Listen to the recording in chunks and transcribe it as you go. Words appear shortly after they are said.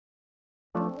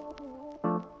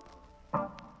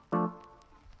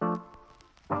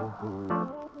Video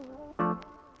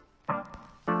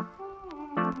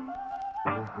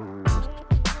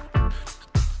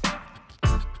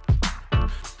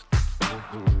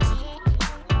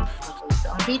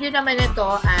naman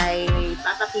ito ay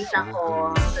papakita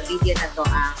ko sa video na to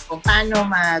kung paano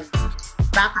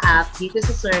mag-backup dito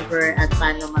sa server at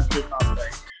paano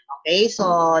mag-recover. Okay,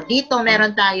 so dito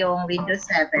meron tayong Windows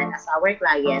 7 as our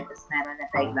client, tapos meron na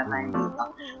tayong laman dito.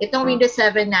 Itong Windows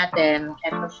 7 natin,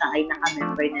 ito siya ay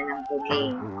naka-member na ng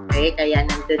domain. Okay, kaya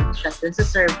nandun siya dun sa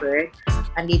server,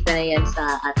 andito na yan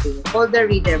sa ating folder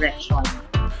redirection.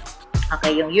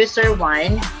 Okay, yung user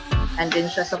 1, andun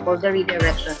siya sa folder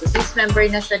redirection. So, since member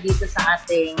na siya dito sa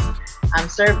ating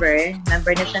server,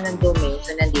 member na siya ng domain, so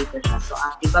nandito siya. So,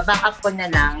 ang iba-backup ko na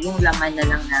lang, yung laman na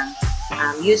lang ng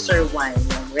user 1.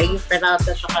 Yung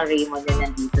Peralta siya Raymond na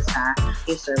nandito sa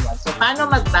user 1. So, paano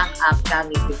mag-backup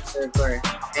gamit yung server?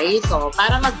 Okay, so,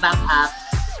 para mag-backup,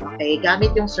 okay,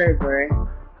 gamit yung server,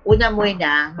 una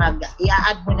muna,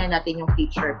 i-add muna natin yung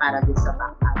feature para din sa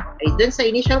backup. Okay, dun sa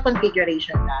initial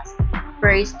configuration task,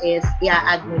 first is,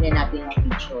 i-add muna natin yung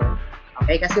feature.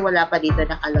 Okay, kasi wala pa dito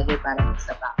nakalagay para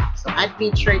sa backup. So, add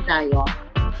feature tayo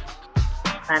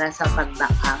para sa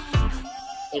pag-backup.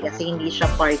 Okay, kasi hindi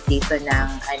siya part dito ng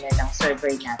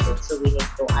server natin. So, we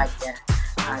need to add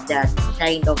that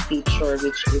kind of feature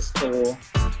which is to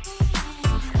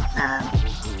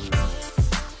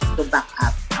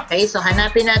backup. Okay, so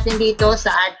hanapin natin dito sa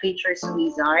Add Features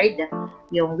Wizard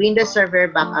yung Windows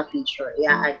Server Backup feature.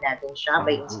 I-add natin siya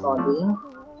by installing.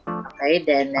 Okay,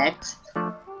 then next.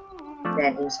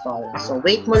 Then install. So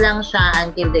wait mo lang siya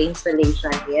until the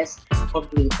installation is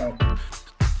completed.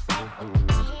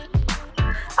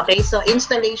 Okay, so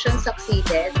installation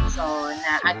succeeded. So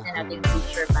na-add na natin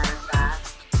feature para sa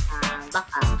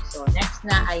backup. So next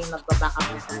na ay magba-backup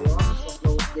na tayo. So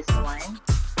close this one.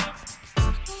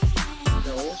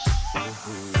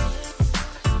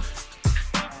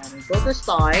 Go to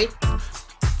start,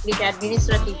 click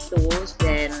administrative tools,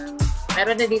 then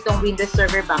meron na ditong Windows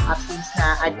Server Backup since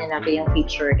na-add na natin yung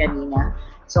feature kanina.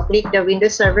 So click the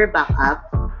Windows Server Backup.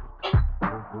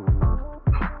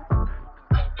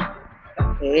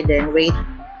 Okay, then wait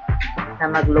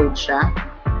na mag-load siya.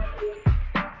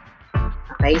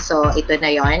 Okay, so ito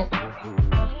na yon.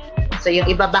 So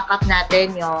yung iba-backup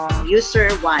natin yung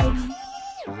user 1.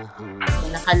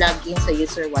 Naka-login sa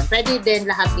user 1. Pwede din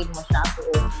lahatin mo siya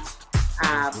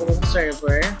buong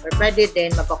server, or pwede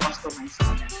din mapakustomize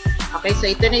mo na. Okay, so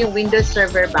ito na yung Windows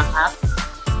Server Backup.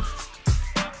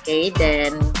 Okay,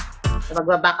 then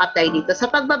magba-backup tayo dito.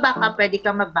 Sa pagba-backup, pwede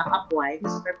ka mag-backup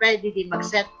once, or pwede din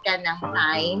mag-set ka ng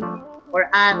time or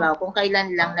araw kung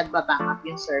kailan lang nagba-backup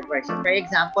yung server. So, for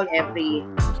example, every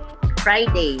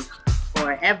Friday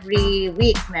or every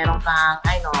week, meron kang,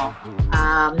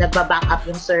 nagba-backup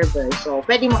yung server. So,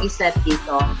 pwede mo i-set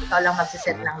dito. Ikaw lang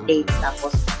magsiset ng date,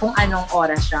 tapos kung anong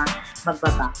oras siya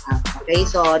magba-backup. Okay?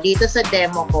 So, dito sa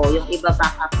demo ko, yung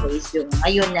iba-backup ko is yung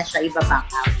ngayon na siya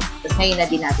iba-backup. Tapos ngayon na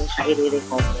din natin siya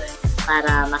i-recover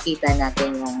para makita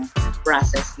natin yung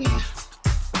process niya.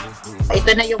 Ito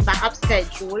na yung backup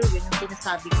schedule. Yun yung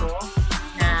sinasabi ko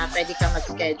na pwede ka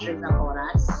mag-schedule ng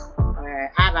oras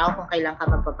araw kung kailan ka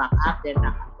magpa-backup, then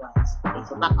backup once. Okay,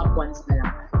 so backup once na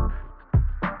lang.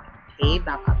 Okay,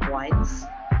 backup once.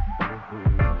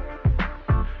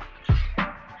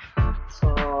 So,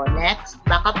 next,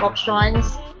 backup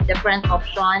options, different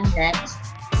option, next.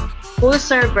 Full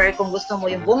server, kung gusto mo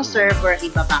yung buong server,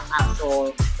 iba-backup.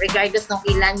 So, regardless ng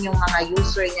ilan yung mga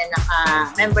user na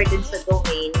naka-member din sa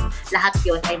domain, lahat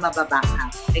yun ay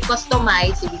mababackup. Okay,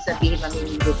 customize, ibig sabihin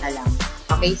mamimili ka lang.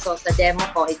 Okay, so sa demo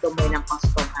ko, ito muna ng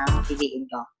custom ang piliin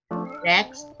ko.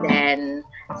 Next, then,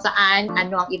 saan,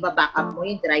 ano ang iba-backup mo?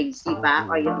 Yung drive C ba?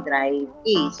 O yung drive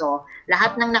E? So,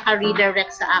 lahat ng naka-redirect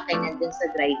sa akin nandun sa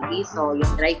drive E. So, yung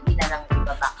drive E na lang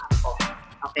iba-backup ko.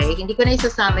 Okay, hindi ko na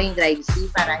isasama yung drive C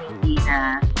para hindi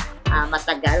na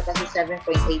matagal kasi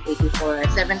 7.84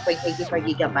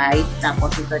 gigabyte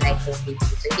tapos ito 9.82.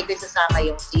 So, hindi ko isasama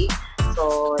yung C.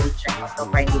 So, i-check mo ito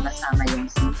para hindi masama yung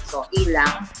C. So, E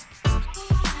lang.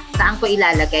 Saan ko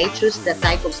ilalagay? Choose the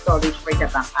type of storage for the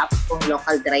backup. Kung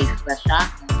local drive ba siya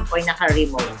o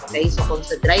naka-remote. Okay? So, kung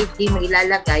sa drive D mo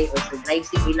ilalagay o sa drive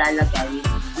C mo ilalagay,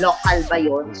 local ba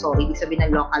yun? So, ibig sabihin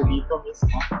ng local dito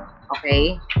mismo.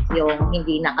 Okay? Yung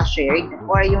hindi naka-shared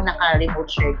or yung naka-remote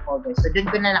shared folder. So, dun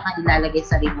ko na lang ilalagay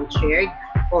sa remote shared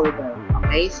folder.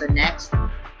 Okay? So, next.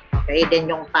 Okay? Then,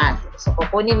 yung path. So,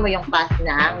 kukunin mo yung path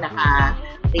na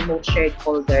naka-remote shared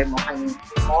folder mo kanina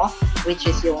mo, which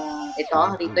is yung ito,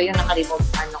 rito yung naka-remote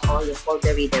yung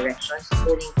folder redirection. So,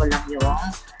 kunin ko lang yung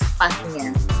path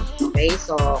niya. Okay?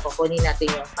 So, kukunin natin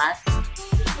yung path.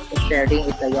 sharing,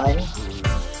 ito yon.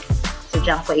 So,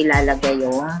 dyan ko ilalagay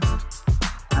yung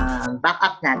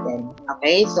backup natin.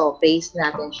 Okay? So, paste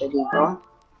natin siya dito.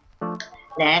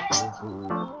 Next.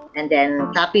 And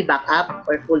then, copy backup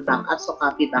or full backup. So,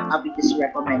 copy backup, which is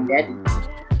recommended.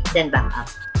 Then, backup.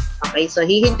 Okay? So,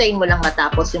 hihintayin mo lang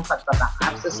matapos yung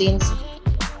pagpa-backup. So, since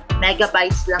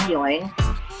megabytes lang yun,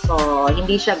 so,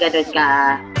 hindi siya ganun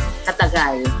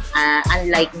katagal.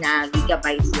 Unlike na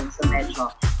gigabytes yun. So,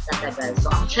 medyo katagal.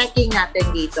 So, ang checking natin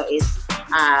dito is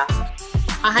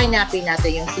hahanapin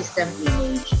natin yung system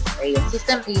image. Okay, yung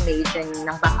system image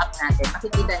ng backup natin,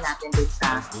 makikita natin dun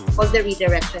sa folder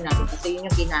redirection natin kasi yun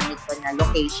yung ginamit ko na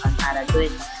location para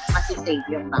dun masisave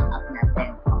yung backup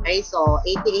natin. Okay, so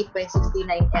 88.69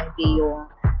 MB yung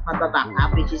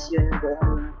mababackup, which is yung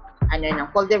buong ng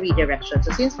folder redirection. So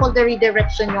since folder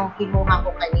redirection yung kinuha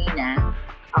ko kanina,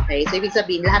 okay, so ibig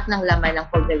sabihin lahat ng laman ng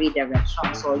folder redirection.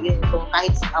 So yun, kung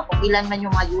kahit kung ilan man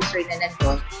yung mga user na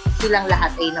nandun, silang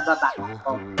lahat ay nababackup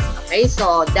ko. Okay,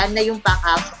 so done na yung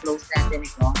backup. So close natin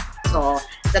ito. So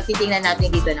titingnan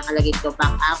natin dito, nakalagay ito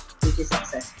backup, which is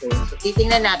successful. So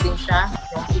titingnan natin siya,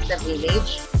 yung system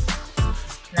image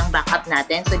ng backup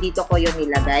natin. So dito ko yung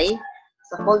nilagay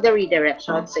sa folder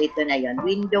redirection. So ito na yun,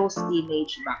 Windows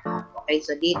image backup. Okay,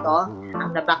 so dito,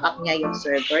 ang na-backup niya yung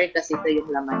server, kasi ito yung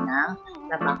laman ng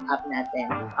na-backup natin.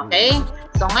 Okay?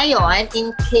 So ngayon,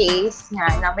 in case nga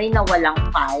na may nawalang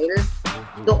file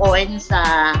doon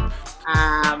sa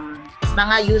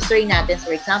mga user natin,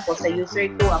 for example, sa user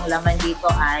 2, ang laman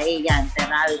dito ay yan,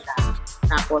 Peralta.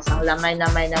 Tapos, ang laman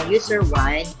naman ng user 1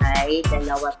 ay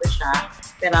dalawa to siya,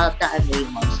 Peralta and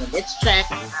Raymond. So, let's check.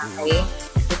 Okay?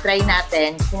 I-try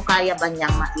natin kung kaya ba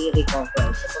niyang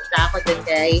ma-recover. So, punta ako dun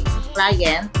kay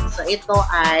client. So, ito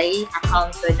ay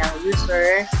account ng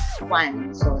user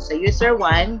 1. So, sa user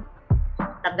 1,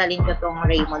 tanggalin ko tong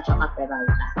Raymond at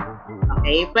Peralta.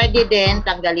 Okay? Pwede din,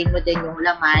 tanggalin mo din yung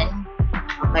laman.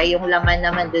 Okay? Yung laman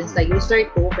naman dun sa user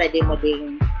 2, pwede mo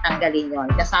din tanggalin yon.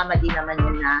 Kasama din naman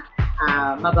yun na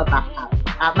mababackup.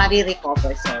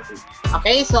 Mari-recover, sorry.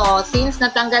 Okay, so since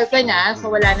natanggal ko na, so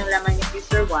wala nang laman yung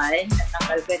user 1,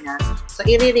 natanggal ko na, so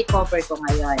i-recover ko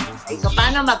ngayon. Okay, so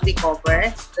paano mag-recover?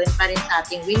 Doon pa rin sa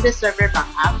ating Windows Server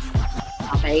Backup.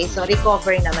 Okay, so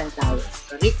recover naman tayo.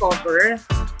 So recover.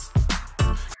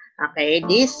 Okay,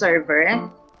 this server.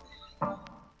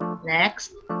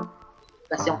 Next.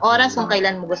 Tapos yung oras kung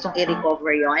kailan mo gustong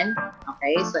i-recover yon.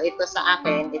 Okay, so ito sa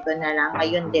akin, ito na lang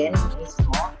ngayon din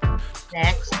mismo.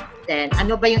 Next. Then,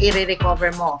 ano ba yung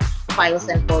i-recover mo? Files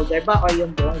and folder ba or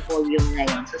yung buong volume na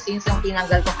yun? So, since ang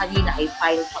tinanggal ko kanina ay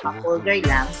files at folder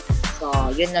lang, so,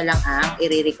 yun na lang ang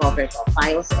i-recover ko.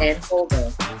 Files and folder.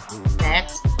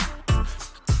 Next.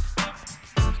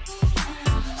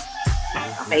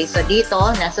 Okay, so dito,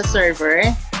 nasa server,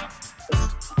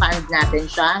 expand natin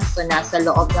siya. So, nasa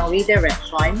loob ng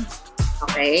redirection.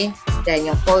 Okay? Then,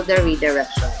 yung folder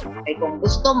redirection. Okay, kung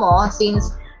gusto mo,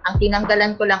 since ang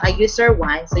tinanggalan ko lang ay user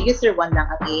 1, so user 1 lang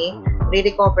ang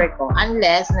i-recover ko.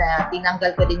 Unless na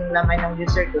tinanggal ko din yung laman ng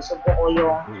user 2, so buo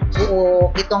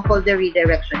itong folder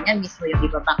redirection, yan mismo yung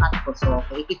iba-backup ko. So,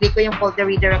 okay, i-click ko yung folder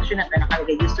redirection na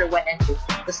nakalagay user 1 and 2,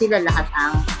 so sila lahat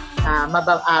ang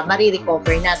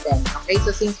mari-recover natin. Okay,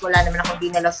 so since wala naman akong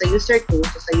dinala sa user 2,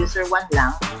 so sa user 1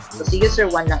 lang, so si user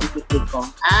 1 lang i-click ko.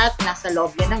 At nasa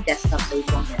loob yun ng desktop, so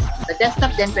itong desktop. Sa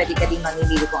desktop din, pwede ka din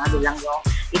mamimili kung ano lang yung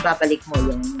ibabalik mo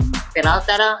yung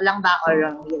Peralta lang ba or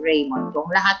yung Raymond.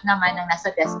 Kung lahat naman ng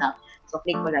nasa desktop, so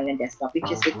click mo lang yung desktop, which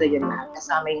is ito yun lahat.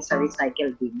 Kasama yung sa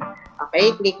recycle bin.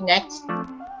 Okay, click next.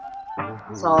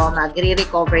 So,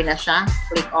 magre-recover na siya.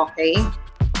 Click OK.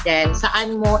 Then,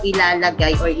 saan mo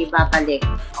ilalagay or ibabalik?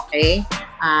 Okay?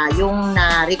 Yung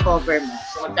na-recover mo.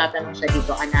 So, magtatanong siya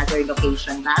dito, another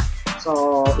location ba?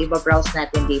 So, iba-browse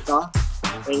natin dito.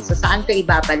 Okay, so saan ko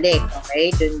ibabalik?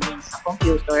 Okay, dun sa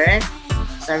computer,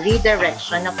 sa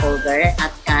redirection na folder,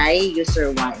 at kay user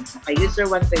 1. So, kay user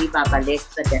 1 ko ibabalik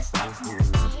sa desktop niya.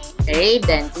 Okay,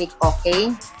 then click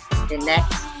OK. Then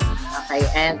next. Okay,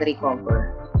 and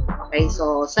recover. Okay,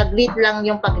 so saglit lang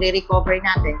yung pagre-recover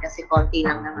natin kasi konti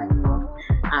lang naman yung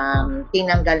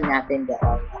tinanggal natin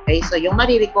doon. Okay, so yung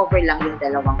mari-recover lang yung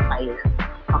dalawang file.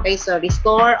 Okay, so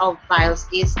restore of files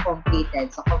is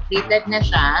completed. So completed na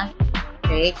siya.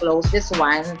 Okay, close this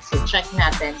one. So, check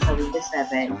natin sa Windows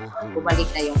 7.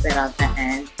 Bumalik na yung Peralta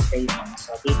and Raymond.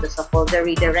 So, dito sa folder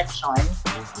redirection,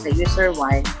 sa user 1,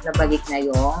 nabalik na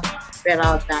yung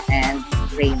Peralta and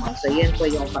Raymond. So, yun po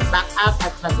yung pag-backup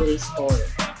at mag-restore.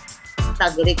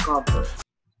 Tag-recover.